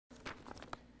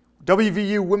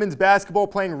WVU women's basketball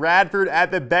playing Radford at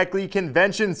the Beckley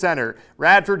Convention Center.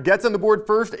 Radford gets on the board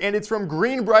first, and it's from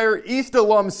Greenbrier East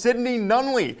alum Sydney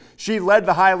Nunley. She led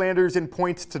the Highlanders in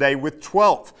points today with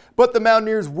 12, but the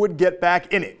Mountaineers would get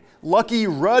back in it. Lucky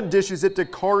Rudd dishes it to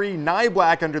Kari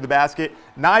Nyblack under the basket.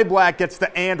 Nyblack gets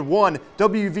the and one.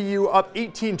 WVU up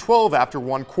 18-12 after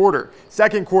one quarter.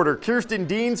 Second quarter, Kirsten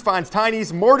Deans finds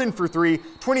Tiny's Martin for three,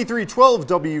 23-12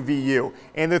 WVU.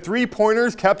 And the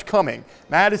three-pointers kept coming.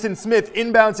 Madison Smith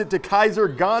inbounds it to Kaiser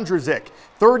Gondrazik,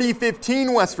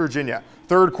 30-15 West Virginia.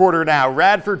 Third quarter now,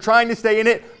 Radford trying to stay in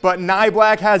it, but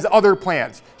Nyblack has other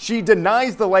plans. She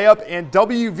denies the layup, and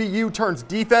WVU turns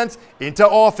defense into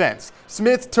offense.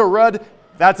 Smith to Rudd,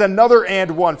 that's another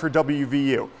and one for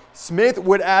WVU. Smith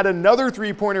would add another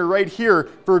three-pointer right here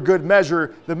for good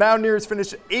measure. The Mountaineers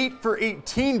finished 8 for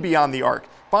 18 beyond the arc.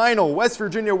 Final, West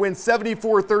Virginia wins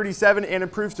 74-37 and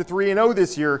improves to 3-0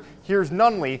 this year. Here's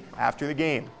Nunley after the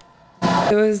game.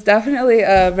 It was definitely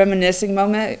a reminiscing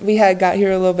moment. We had got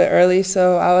here a little bit early,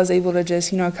 so I was able to just,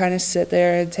 kind of sit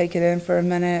there and take it in for a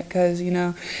minute because,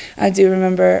 I do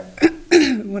remember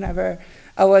whenever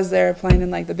I was there playing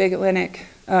in, the Big Atlantic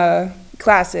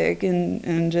Classic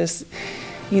and just,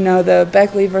 the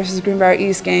Beckley versus Greenbrier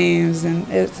East games. And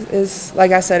it's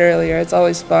like I said earlier, it's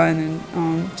always fun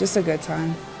and just a good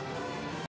time.